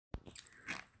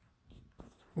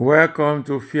Welcome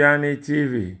to Fiani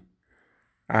TV.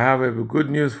 I have a good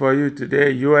news for you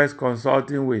today. U.S.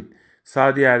 consulting with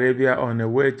Saudi Arabia on a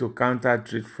way to counter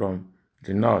threat from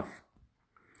the north.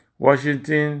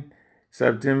 Washington,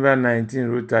 September 19,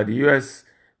 Reuters. The U.S.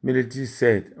 military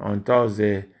said on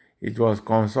Thursday it was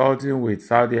consulting with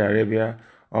Saudi Arabia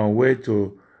on way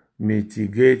to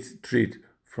mitigate threat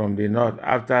from the north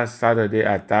after Saturday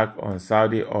attack on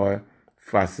Saudi oil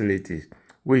facilities,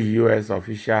 which U.S.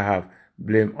 officials have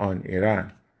blamed on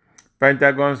Iran.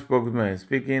 Pentagon spokesman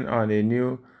speaking on a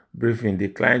new briefing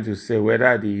declined to say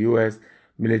whether the U.S.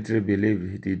 military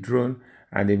believed the drone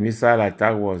and the missile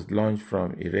attack was launched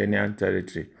from Iranian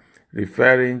territory,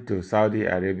 referring to Saudi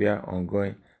Arabia's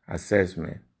ongoing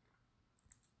assessment.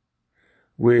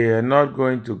 "We are not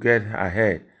going to get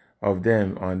ahead of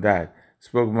them on that,"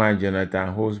 spokesman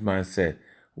Jonathan Holzman said,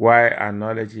 while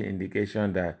acknowledging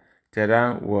indication that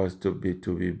Tehran was to be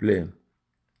blamed.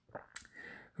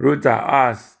 Reuters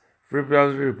has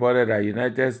previously reported that the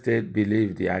United States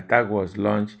believed the attack was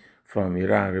launched from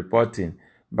Iran, reporting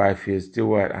by Phil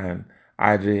Stewart and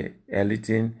Adrian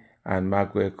Ellington and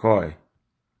Mark McCoy.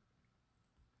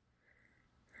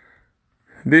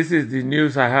 This is the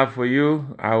news I have for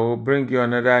you. I will bring you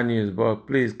another news, but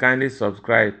please kindly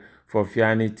subscribe for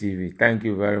Fiani TV. Thank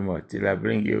you very much. Till I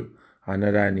bring you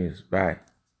another news. Bye.